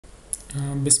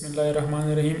بسم الله الرحمن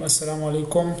الرحیم. السلام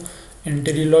علیکم.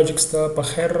 انټیلیلوجیکس ته په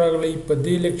خیر راغلی. په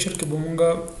دې لیکچر کې به مونږ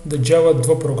د جاوا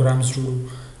دوه پروګرامز جوړو.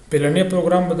 پلنې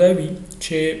پروګرام به دا وي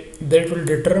چې that will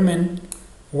determine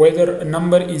whether a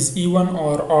number is even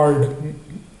or odd.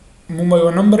 مونږ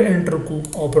یو نمبر انټر کو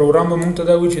او پروګرام به مونږ ته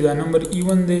دا وایي چې دا نمبر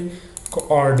even دی که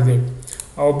odd دی.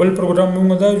 او بل پروګرام مونږ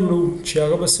دا جوړو چې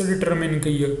هغه به څه ډیټرمین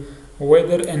کوي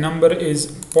whether a number is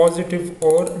positive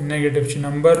or negative، چې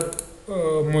نمبر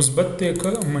مثبت دی که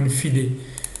منفي دی،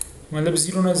 مطلب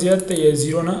 0 نه زیات دی یا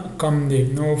 0 نه کم دی.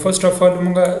 نو فرست اف آل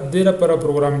موږ دې لپاره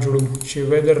پروګرام جوړو چې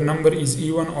whether number is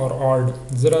even or odd.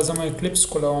 زه راځم اکلیپس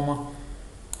کولاوم او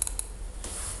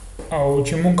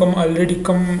چې موږ کوم الریډي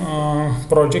کوم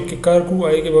پروجیکټ کې کار کوو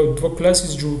هغې کې به دوه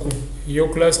کلاسز جوړ کړو. یو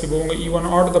کلاس کې به موږ even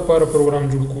odd دپاره پروګرام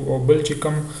جوړ کړو او بل چې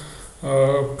کوم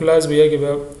کلاس به هغې کې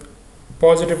به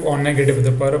پازیټیو او نیګیټیو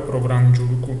دپاره پروګرام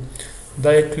جوړ کړو.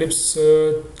 دا اکلیپس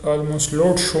آلموست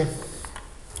لوډ شو.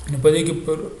 نو په دې کې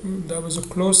دا به زه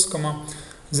کلوز کړم.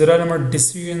 زه رالم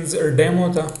ډیسیژنز ډیمو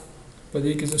ته، په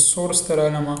دې کې زه سورس ته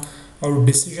رالم او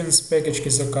ډیسیژنز پیکج کې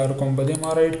زه کار کوم. په دې ما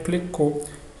رایټ کلیک کو،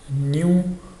 نیو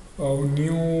او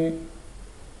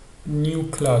نیو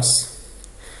کلاس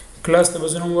ته به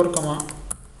زه نوم ورکړم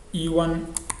even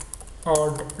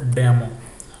odd demo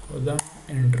او دا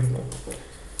انټر کو.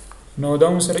 نو دا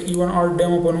هم سره even odd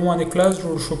demo په نوم باندې کلاس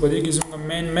جوړ شو. په دې کې زموږ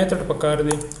مین میتھډ پکار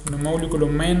دی. نو ما ولیکلو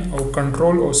مین او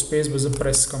کنټرول او سپیس به زه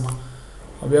پریس کړم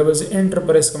او بیا به زه انټر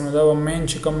پریس کړم. نو دا به مین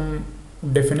چې کوم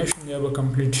ډیفینیشن دی به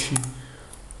کمپلیټ شي.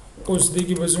 اوس دې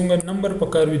کې به زموږ نمبر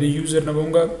پکار وي د یوزر نه، به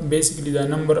موږ بیسیکلی دا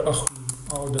نمبر اخلو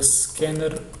او د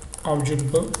سکینر آبجیکټ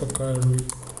به پکار وي.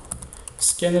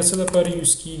 سکینر څه دپاره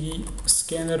یوز کیږي؟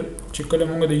 سکینر چې کله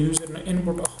موږ د یوزر نه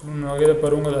انپوټ اخلو نو هغې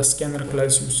دپاره موږ دا سکینر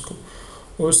کلاس یوز کوو.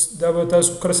 اوس دا به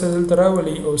تاسو کرسر دلته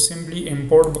راولي او سمپلی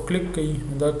امپورټ به کلیک کوئ.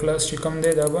 دا کلاس چې کوم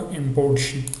دی دا به امپورټ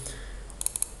شي.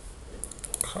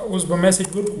 اوس به میسج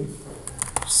ورکړو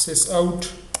سیس آوټ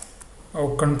او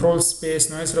کنټرول سپیس،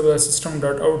 نو سره به سیسټم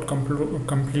ډاټ آوټ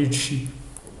کمپلیټ شي.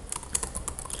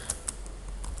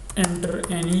 انټر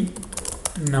اني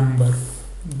نمبر،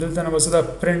 دلته نه به زه دا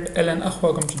پرنټ LN اخوا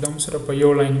کوم چې دا هم سره په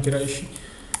یو لاین کې راشي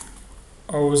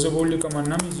او زه به ولیکم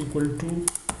num is equal to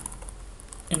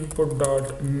input dot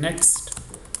next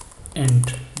end.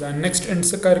 دا next end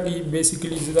څه کار کوي؟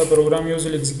 بیسیکلی زه دا پروګرام یو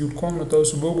ځل ایگزیکیوټ کوم نو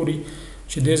تاسو به وګورئ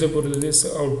چې دې ځای پورې د دې څه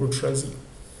آوټپوټ راځي.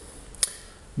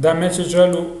 دا میسج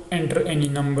رالو انټر اني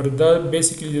نمبر، دا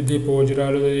بیسیکلی د دې په وجه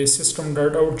رالو د سیسټم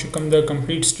ډاټ آوټ چې کوم دا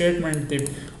کمپلیټ سټیټمنټ دی.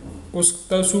 اوس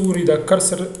تاسو وګورئ دا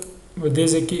کرسر په دې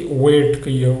ځای کې ویټ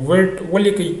کوي. ویټ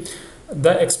ولې کوي؟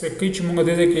 دا ایکسپیکټ کوي چې موږ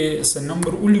دې کې څه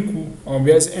نمبر ولیکو او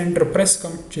بیا زه انټر پریس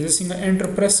کړم. چې زه څنګه انټر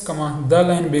پریس کړم دا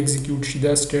لاین به ایگزیکیوټ شي،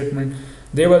 دا سټیټمنټ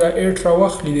دی به دا 8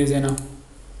 راواخلي دې ځای نه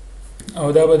او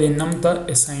دا به دې نم ته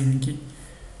اساین کړي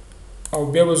او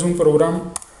بیا به زموږ پروګرام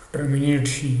ټرمینیټ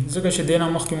شي. ځکه چې دې نه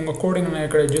مخکې موږ کوډینګ نه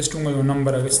کړی، جسټ موږ یو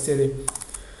نمبر اخیستی دی.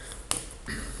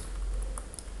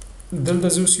 دلته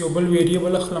زه اوس یو بل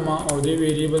ویریبل اخلم او دې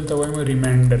ویریبل ته وایم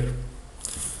ریمایندر.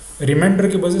 ریمایندر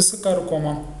کې به زه څه کار کوم؟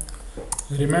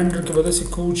 ریمایندر کې به داسې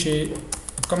کوو چې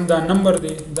کوم دا نمبر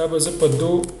دی دا به زه په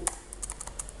دو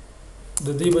د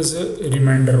دې به زه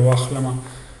ریمایندر واخلم.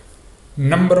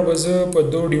 نمبر به زه په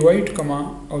دو ډیوایډ کړم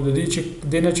او د دې چې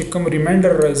دې نه چې کوم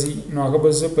ریمایندر راځي نو هغه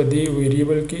به زه په دې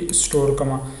ویریبل کې سټور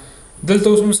کړم. دلته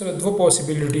اوس موږ سره دوه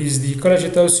پاسیبلیټیز دي. کله چې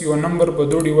تاسو یو نمبر په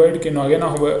دو ډیوایډ کړئ نو هغې نه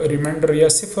خو به ریمایندر یا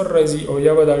 0 راځي او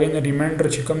یا به د هغې نه ریمایندر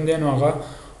چې کوم دی نو هغه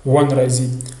 1 راځي.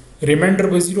 ریمایندر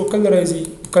به 0 کله راځي؟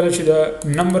 کله چې دا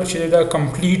نمبر چې دا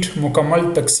کمپلیټ مکمل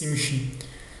تقسیم شي.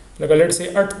 لکه لیټ سی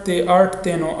 8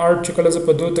 دی نو 8 چې کله زه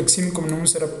په 2 تقسیم کوم نو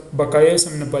سره بقایا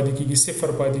سم نه پاتې کېږي،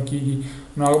 0 پاتې کېږي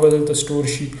نو هغه به دلته سټور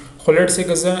شي. خو لیټ سی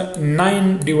که زه 9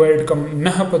 ډیوایډ کوم،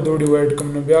 9 په 2 ډیوایډ کوم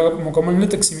نو بیا مکمل نه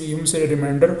تقسیمېږي، هم سره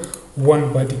ریمایندر 1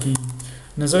 پاتې کېږي.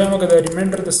 نو زه وایم که دا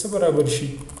ریمایندر د څه برابر شي؟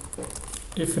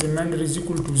 if remainder is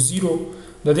equal to 0،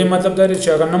 د دې مطلب دا دی چې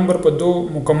هغه نمبر په 2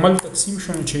 مکمل تقسیم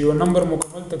شو. چې یو نمبر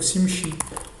مکمل تقسیم شي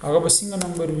هغه به څنګه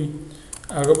نمبر وي؟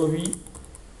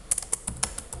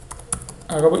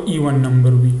 هغه به ایون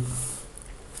نمبر وي.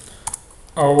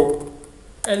 او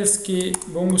ایلس کې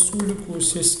به موږ څه ولیکو؟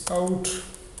 سیس آوټ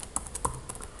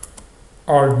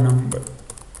آډ نمبر.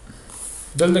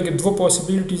 دلته کې دوه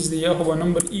پاسیبلیټیز دي، یا خو به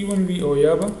نمبر ایون وي او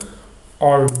یا به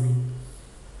آډ وي.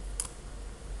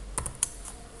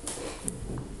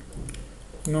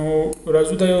 نو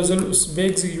راځو دا یو ځل اوس بیا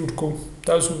ایگزیکیوټ کوو.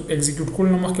 تاسو ایگزیکیوټ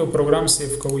کولو نه مخکې یو پروګرام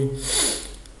سیف کوئ.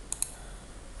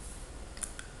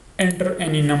 انټر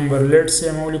اني نمبر، لیټ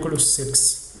سی ما ولیکلو 6.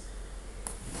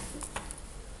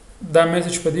 دا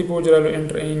میسج په دې په وجه رالو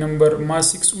انټر اني نمبر. ما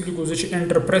 6 ولیکو، زه چې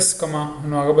انټر پریس کړم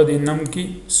نو هغه به د نم کې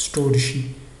سټور شي.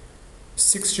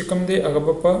 6 چې کوم دی هغه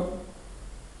به په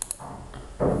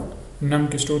نم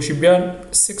کې سٹور شي بیا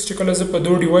 6 چې کله زه په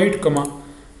 2 ډیوایډ کما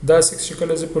دا 6 چې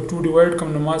کله زه په 2 ډیوایډ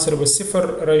کوم نو ما سره به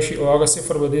 0 راشي او هغه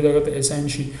 0 به دغه ته اساین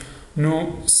شي نو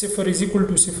 0 is equal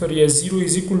to 0 یا 0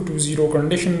 is equal to 0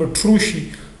 کنډیشن به ټرو شي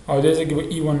او دغه کې به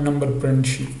E1 نمبر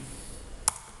پرنٹ شي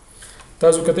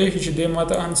تاسو کته شي چې د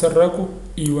ماته انسر راکو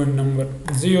E1 نمبر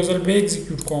زه یو ځل به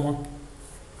ایگزیکیوټ کوم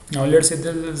نو لیټس سے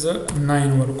دل ز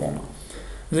 9 ور کوم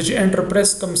زه چې انټر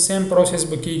پریس کوم سیم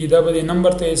پروسس بکیږي دا به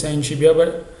نمبر ته اساین شي بیا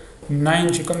به 9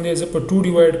 چې کوم دی زه په 2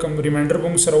 ډیوایډ کوم ریمایندر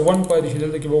به سره 1 پاتې شي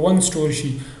دلته کې به 1 سٹور شي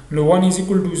نو 1 is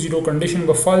equal to 0 کنډیشن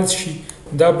به فالس شي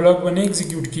دا بلاک به نه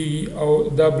ایگزیکیوټ کیږي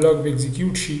او دا بلاک به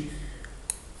ایگزیکیوټ شي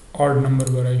اډ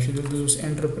نمبر به راشي دلته اوس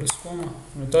انټر پریس کوم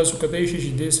نو تاسو کته شي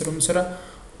چې د سره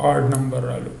اډ نمبر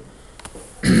رالو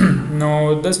نو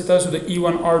د تاسو د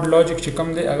E1 اډ لاجیک چې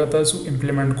کوم دی هغه تاسو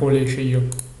امپلیمنٹ کولای شئ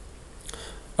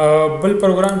بل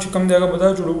پروګرام چې کوم دی هغه بدا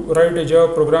جوړو رائټ ا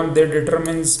جاوا پروګرام that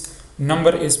determines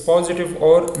number is positive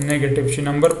or negative چې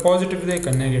نمبر پوزټیو دی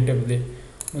که نیگیټیو دی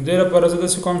نو د لپاره زه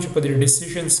د کوم چې په دې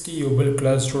ډیسیژنز کې یو بل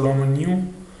کلاس جوړوم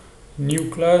نیو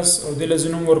کلاس او د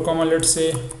لزنوم ورکوم لیټ سي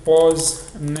pause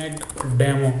neg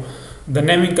demo د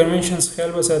نیمینګ کنونشنز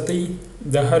خیال وساتئ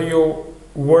د هر یو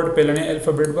ورډ په لنې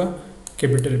الفابet به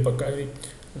کیپټل پکاري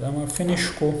دا ما فینیش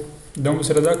کو دا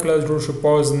سره دا کلاس جوړ شو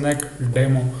pause neg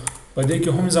demo په دې کې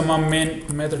هم زما مین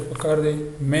میتھډ پکار دی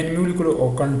مین میو لیکلو او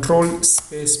کنټرول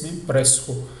سپیس می پریس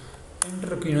کو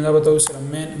انټر کینو دا به تاسو سره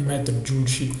مین میتھډ جوړ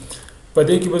شي په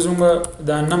دې کې به زموږ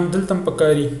دا نم دلته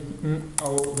پکاري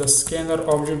او د سکینر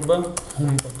آبجیکټ به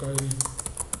هم پکاري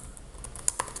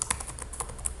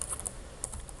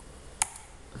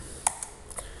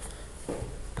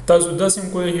تاسو دا سم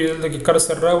کوی چې دلته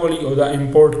کرسر راولي او دا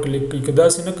امپورټ کلیک کړئ که دا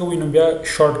څه نه کوئ نو بیا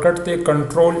شارټ کټ ته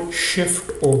کنټرول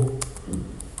شفت او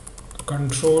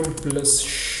control plus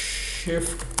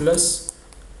shift plus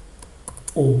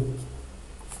O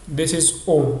this is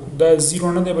O دا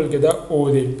 0 نه دی بلکې دا O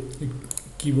دی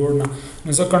کیبورډ نه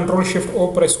نو زه کنټرول شفت O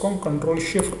پریس کوم کنټرول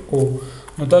شفت O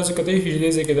نو تاسو کته چې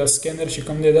دې ځکه دا سکینر چې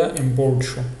کوم دی دا امپورټ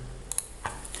شو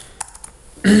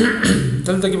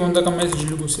دلته کې مونږ دا کوم میسج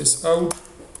لیکو سس اوټ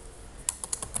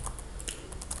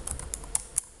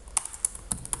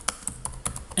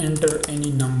enter any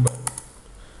number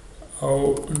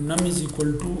او num is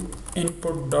equal to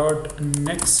input dot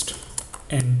next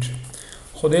end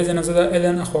خدای زنه زده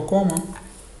الان اخوا کوم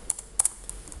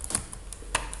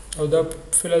او دا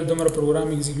فعل دمر پروګرام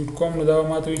ایگزیکیوټ کوم نو دا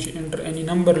ماته وی چې enter any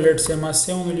number let's say ما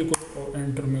 7 لیکو او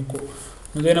enter مې کو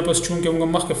نو دینه پس چون کې موږ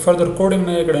مخکې فردر کوډینګ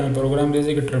نه کړو نو پروګرام دې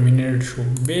ځکه ټرمینیټ شو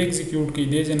به ایگزیکیوټ کې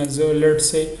دې زنه زه let's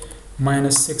say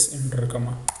 -6 enter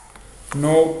کما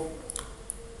نو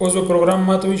اوس په پروګرام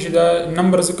ماته وی چې دا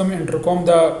نمبر زه کوم انټر کوم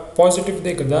دا پوزټیو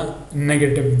دی که دا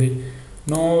نیگیټیو دی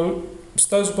نو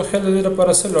ستاسو په خیال د دې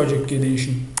لپاره څه لاجیک کیدی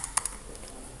شي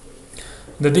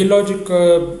د دې لاجیک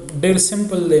ډېر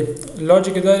سمپل دی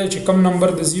لاجیک دا دی چې کم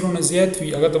نمبر د 0 نه زیات وي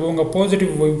هغه ته به موږ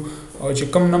پوزټیو وایو او چې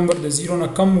کم نمبر د 0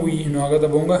 نه کم وي نو هغه ته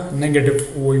به موږ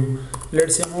نیگیټیو وایو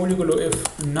لیټس سی موږ لیکلو if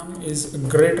num is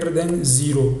greater than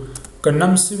 0 که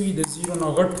num سوي د 0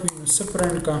 نه غټ وي نو څه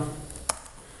پرنټ کا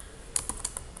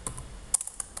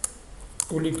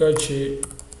उलिका चे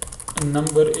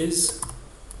number is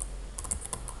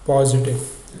positive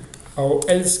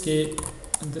और एल्स के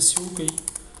दस्यू की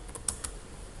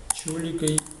चूली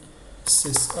की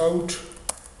सिस out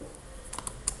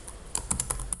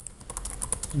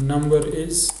number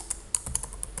is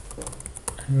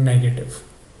negative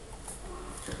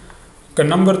का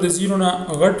number the 0 ना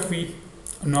घट वी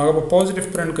नो अगर पॉजिटिव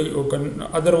प्रिंट कई और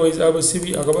अदरवाइज अब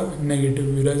सीवी अगर नेगेटिव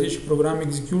विराजिश प्रोग्राम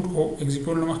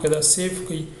एग्जीक्यूट न मखदा सेव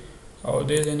कई और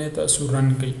दे देने तासु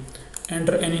रन कई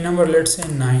enter any number let's say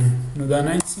 9 नो दा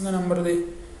 9 single number they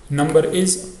number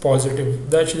is positive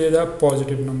दा चले दा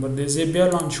पॉजिटिव नंबर दे जे बिया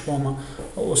लॉन्च कोमा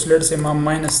उस लेट से मा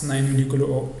 -9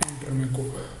 लिखलो और एंटर में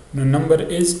को no number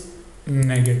is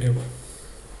negative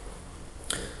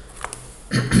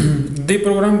د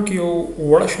پروګرام کې یو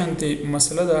وړه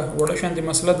شانتي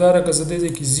مسله ده راکه زه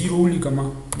دې کې 0 لیکم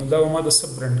نو دا ما د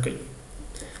سب برند کوي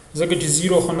ځکه چې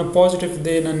 0 خو نه پوزټیو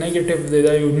دی نه نیگیټیو دی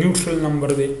دا یو نیوټرل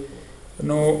نمبر دی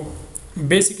نو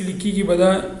بیسیکلی کیږي به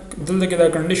دا دلته کې دا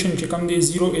کنډیشن چې کوم دی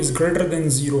 0 is greater than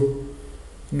 0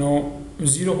 نو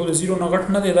 0 خو د 0 نه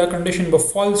غټ نه دی دا کنډیشن به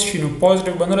فالس شي نو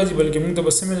پوزټیو به نه راځي بلکې موږ ته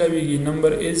به څه ملاویږي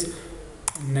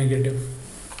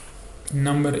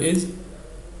نمبر از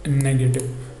نیگیټیو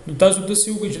نو تاسو د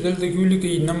سیو کې چې دلته کې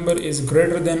ولیکئ نمبر از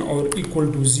greater than or equal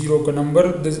to 0 که نمبر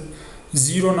د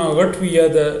 0 نه غټ وي یا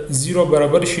د 0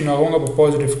 برابر شي نو هغه په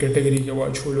پوزټیو کیټګوري کې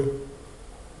واچولو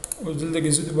او دلته کې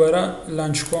زه دوباره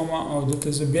لانچ کوم او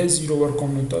دلته زه بیا 0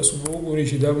 ورکوم نو تاسو به وګورئ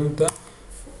چې دا موږ ته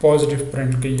پازیټیو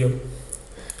پرنټ کوي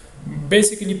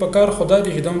بیسیکلی په کار خدا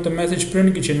دی چې دا موږ ته میسج پرنټ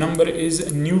کوي چې نمبر از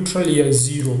نیوټرل یا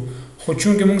 0 خو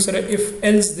چونکې موږ سره اف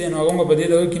ایلس دی نو هغه په دې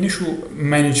دغه کې نشو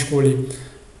مینیج کولی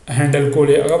هندل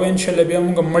کولی هغه به ان شاء الله بیا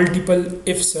موږ ملټیپل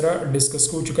اف سره ډیسکس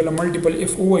کوو چې کله ملټیپل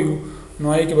اف وایو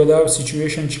نو هغه کې به دا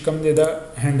سچویشن چې کوم دی دا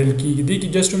هندل کیږي دی کې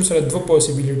جست هم سره دوه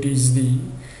پوسیبلیټیز دي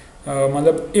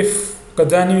مطلب اف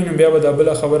کدا نه نو بیا به دا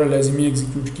بل خبره لازمي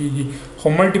ایگزیکیوټ کیږي خو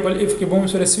ملټیپل اف کې به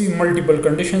هم سره سوي ملټیپل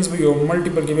کنډیشنز به یو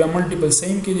ملټیپل کې بیا ملټیپل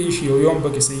سیم کې دي شي او یو هم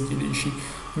پکې صحیح کې دي شي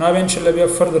نو ان شاء الله بیا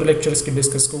فردر لیکچرز کې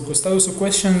ډیسکس کوو کو تاسو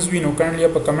کوېسچنز وینو کایندلی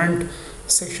په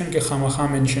کمنټ سیکشن کې خامخا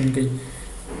منشن کړئ